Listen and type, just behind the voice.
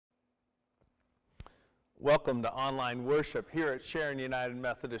Welcome to online worship here at Sharon United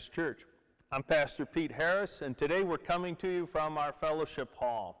Methodist Church. I'm Pastor Pete Harris, and today we're coming to you from our fellowship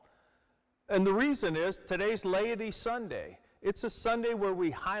hall. And the reason is today's Laity Sunday. It's a Sunday where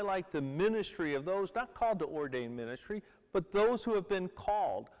we highlight the ministry of those not called to ordained ministry, but those who have been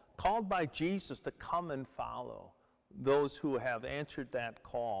called by Jesus to come and follow. Those who have answered that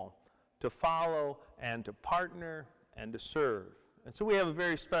call to follow and to partner and to serve. And so we have a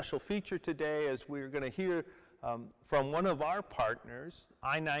very special feature today as we're going to hear from one of our partners,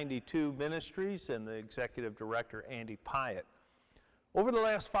 I92 Ministries, and the Executive Director, Andy Pyatt. Over the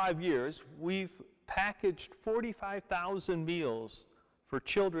last 5 years, we've packaged 45,000 meals for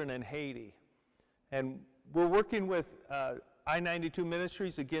children in Haiti. And we're working with I92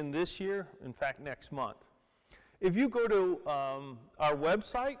 Ministries again this year, in fact, next month. If you go to our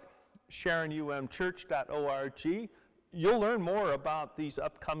website, sharonumchurch.org, you'll learn more about these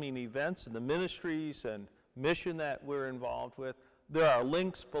upcoming events and the ministries and mission that we're involved with. There are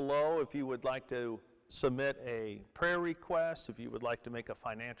links below if you would like to submit a prayer request, if you would like to make a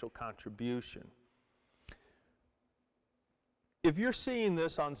financial contribution. If you're seeing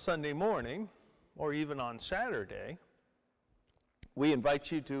this on Sunday morning or even on Saturday, we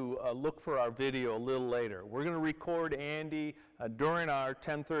invite you to look for our video a little later. We're going to record Andy during our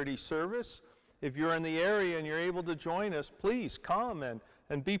 10:30 service. If you're in the area and you're able to join us, please come and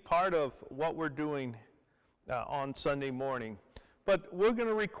be part of what we're doing on Sunday morning. But we're going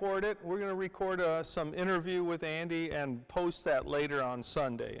to record it. We're going to record some interview with Andy and post that later on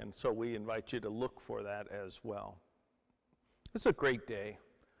Sunday. And so we invite you to look for that as well. It's a great day.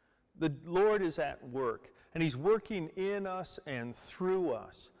 The Lord is at work, and He's working in us and through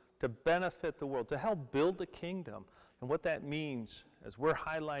us to benefit the world, to help build the kingdom. And what that means, as we're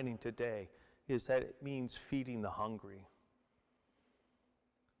highlighting today, is that it means feeding the hungry.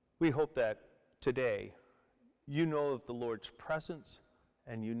 We hope that today you know of the Lord's presence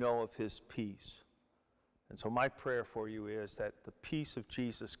and you know of His peace. And so my prayer for you is that the peace of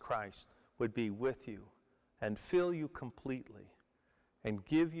Jesus Christ would be with you and fill you completely and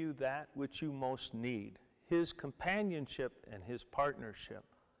give you that which you most need, His companionship and His partnership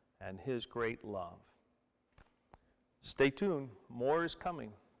and His great love. Stay tuned. More is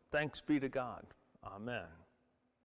coming. Thanks be to God. Amen.